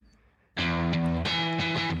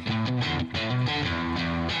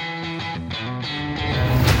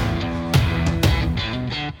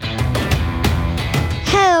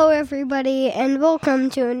everybody, and welcome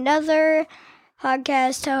to another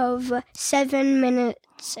podcast of 7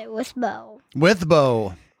 Minutes with Bo. With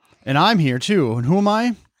Bo. And I'm here too. And who am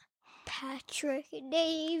I? Patrick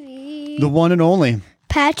Davey. The one and only.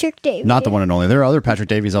 Patrick Davey. Not the one and only. There are other Patrick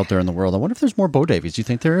Davies out there in the world. I wonder if there's more Bo Davies. Do you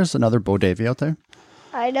think there is another Bo Davey out there?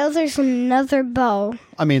 I know there's another Bo.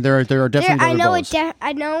 I mean, there are definitely other Bo's.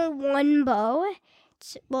 I know one Bo.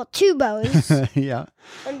 Well, two Bo's. Yeah.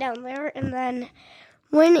 One down there, and then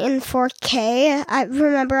one in 4K. I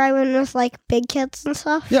remember I went with like big kids and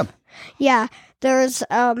stuff. Yeah. Yeah. There's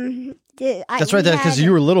That's right, because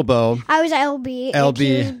you were little Bo. I was LB. LB. And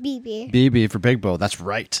he was BB. BB for Big Bo. That's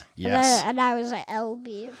right. Yes. And I was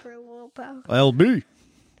LB for little Bo. LB.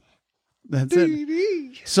 That's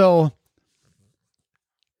it. So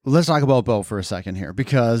let's talk about Bo for a second here,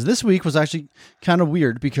 because this week was actually kind of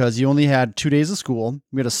weird because you only had 2 days of school.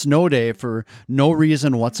 We had a snow day for no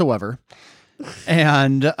reason whatsoever.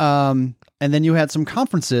 And then you had some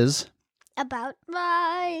conferences. About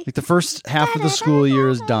my... Like the first half of the school year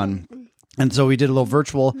is done. And so we did a little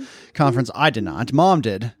virtual conference. I did not. Mom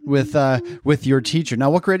did with your teacher.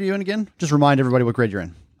 Now, what grade are you in again? Just remind everybody what grade you're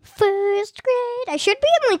in. First grade. I should be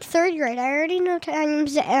in like third grade. I already know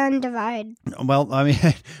times and divide. Well, I mean,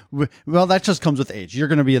 that just comes with age. You're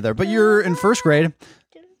going to be there. But you're in first grade.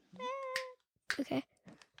 Okay.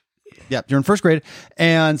 Yeah, you're in first grade.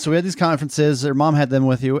 And so we had these conferences. Your mom had them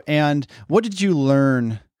with you. And what did you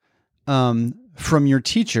learn from your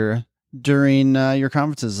teacher during your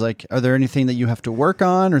conferences? Like, are there anything that you have to work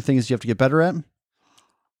on or things you have to get better at?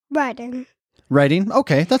 Writing?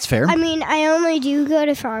 Okay, that's fair. I mean, I only do good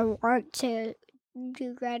if I want to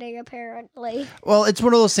do writing, apparently. Well, it's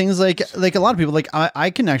one of those things like a lot of people, like I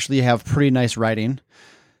can actually have pretty nice writing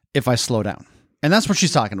if I slow down. And that's what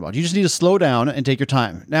she's talking about. You just need to slow down and take your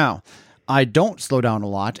time. Now, I don't slow down a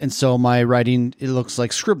lot, and so my writing, it looks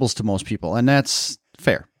like scribbles to most people, and that's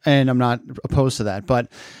fair. And I'm not opposed to that. But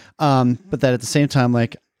that at the same time,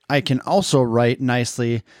 like, I can also write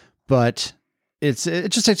nicely, but it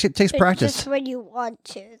takes practice. Just when you want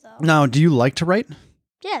to, though. Now, do you like to write?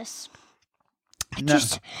 Yes. No.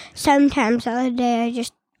 Just sometimes on the day,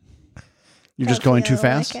 You're just going too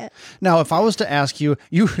fast? Like Now, if I was to ask you,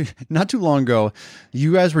 not too long ago,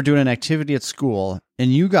 you guys were doing an activity at school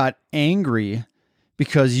and you got angry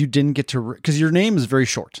because you didn't get to, because your name is very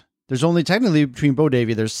short. There's only technically between Bo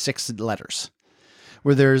Davey, there's 6 letters.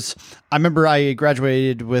 I remember I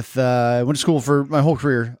graduated with, went to school for my whole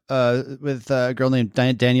career with a girl named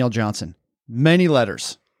Danielle Johnson. Many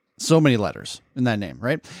letters. So many letters in that name,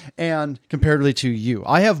 right? And comparatively to you,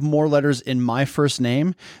 I have more letters in my first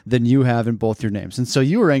name than you have in both your names. And so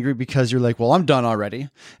you were angry because you're like, well, I'm done already.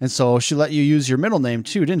 And so she let you use your middle name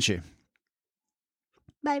too, didn't she?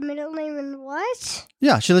 My middle name and what?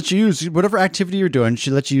 Yeah, she let you use whatever activity you're doing.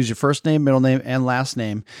 She let you use your first name, middle name, and last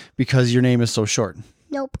name because your name is so short.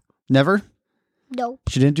 Nope. Never? Nope.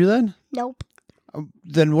 She didn't do that? Nope.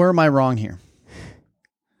 Then where am I wrong here?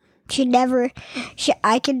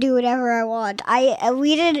 I can do whatever I want.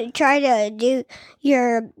 We didn't try to do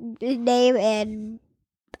your name in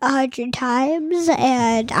 100 times,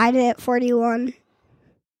 and I did it 41.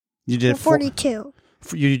 You did 42.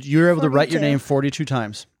 You were able 42. to write your name 42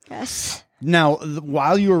 times. Yes. Now,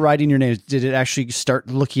 while you were writing your name, did it actually start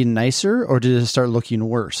looking nicer or did it start looking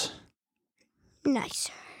worse?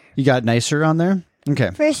 Nicer. You got nicer on there?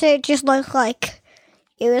 Okay. First, it just looked like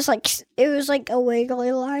it was like a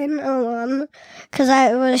wiggly line because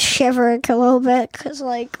I was shivering a little bit because,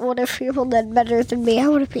 like, what if people did better than me? I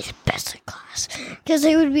would be the best in class because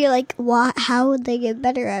they would be like, "What? How would they get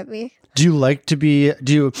better at me?" Do you like to be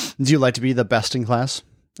the best in class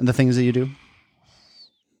in the things that you do?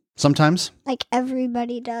 Sometimes? Like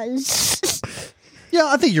everybody does. Yeah,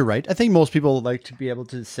 I think you're right. I think most people like to be able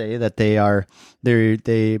to say that they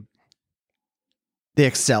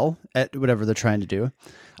excel at whatever they're trying to do.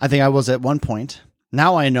 I think I was at one point.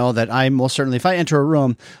 Now I know that I most certainly, if I enter a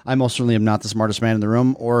room, I most certainly am not the smartest man in the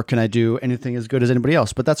room, or can I do anything as good as anybody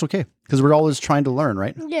else? But that's okay, because we're always trying to learn,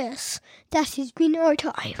 right? Yes, that has been our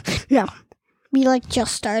time. No, we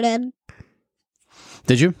just started.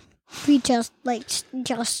 Did you? We just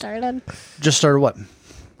started. Just started what?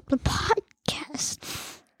 The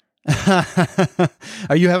podcast.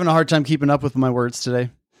 Are you having a hard time keeping up with my words today?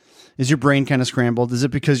 Is your brain kind of scrambled? Is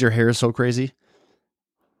it because your hair is so crazy?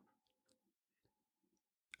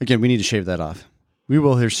 Again, we need to shave that off. We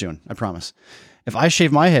will here soon, I promise. If I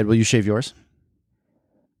shave my head, will you shave yours?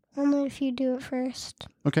 Only if you do it first.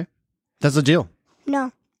 Okay. That's the deal.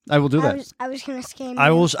 No. I will do that. I was gonna scam you. I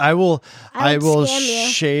will scam you.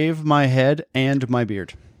 shave my head and my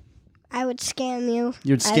beard. I would scam you.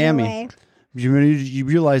 You'd scam me. Way. You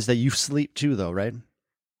realize that you sleep too, though, right?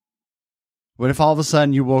 What if all of a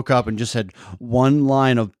sudden you woke up and just had one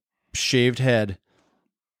line of shaved head,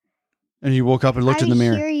 and you woke up and looked in the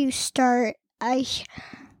mirror?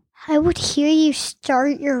 I would hear you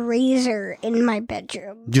start your razor in my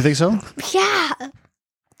bedroom. Do you think so? Yeah.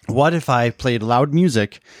 What if I played loud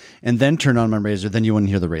music and then turned on my razor? Then you wouldn't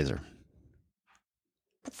hear the razor.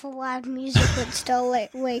 But the loud music would still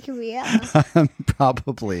wake me up.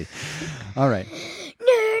 Probably. All right.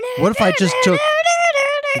 What if I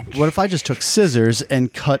just took scissors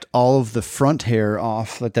and cut all of the front hair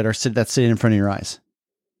off that's sitting in front of your eyes?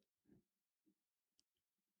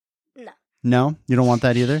 No. No? You don't want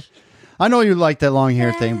that either? I know you like that long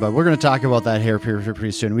hair thing, but we're going to talk about that hair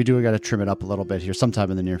pretty soon. We do got to trim it up a little bit here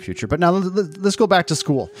sometime in the near future. But now let's go back to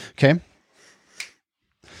school, okay?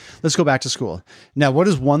 Let's go back to school. Now, what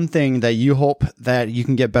is one thing that you hope that you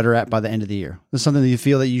can get better at by the end of the year? There's something that you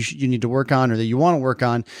feel that you need to work on or that you want to work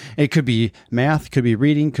on. It could be math, could be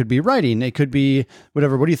reading, could be writing. It could be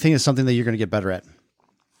whatever. What do you think is something that you're going to get better at?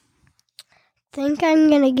 I think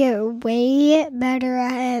I'm going to get way better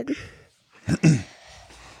at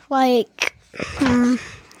like,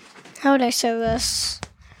 how would I say this?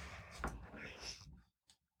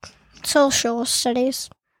 Social studies.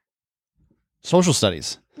 Social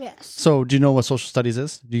studies. Yes. So, do you know what social studies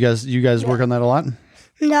is? Do you guys work on that a lot?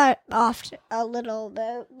 Not often, a little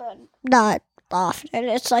bit, but not often.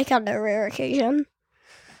 It's like on a rare occasion.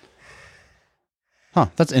 Huh,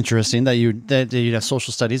 that's interesting that you have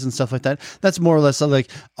social studies and stuff like that. That's more or less like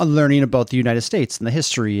a learning about the United States and the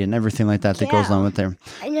history and everything like that goes on with there.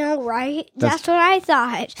 I know, right? That's what I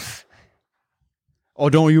thought. Oh,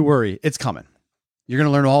 don't you worry. It's coming. You're going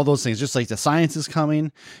to learn all those things, just like the science is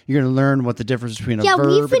coming. You're going to learn what the difference between a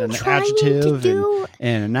verb and an adjective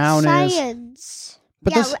and a noun science.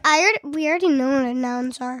 But we already know what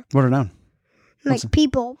nouns are. What are noun? Like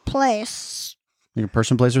people, place. Like a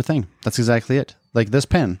person, place, or thing. That's exactly it. Like this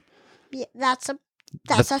pen. Yeah, that's a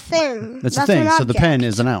thing. That's a thing. So the pen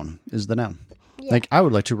is a noun. Is the noun. Yeah. Like I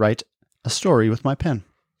would like to write a story with my pen.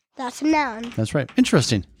 That's a noun. That's right.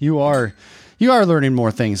 Interesting. You are learning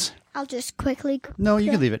more things. I'll just quickly. No,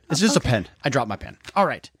 you can leave it. It's just a pen. I dropped my pen. All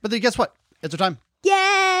right. But then guess what? It's our time.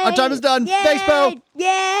 Yay! Our time is done. Yay! Thanks, Bo.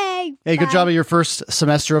 Yay! Hey, good job at your first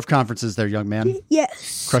semester of conferences there, young man.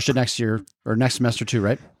 Yes. Crush it next year or next semester too,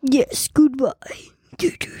 right? Yes. Goodbye.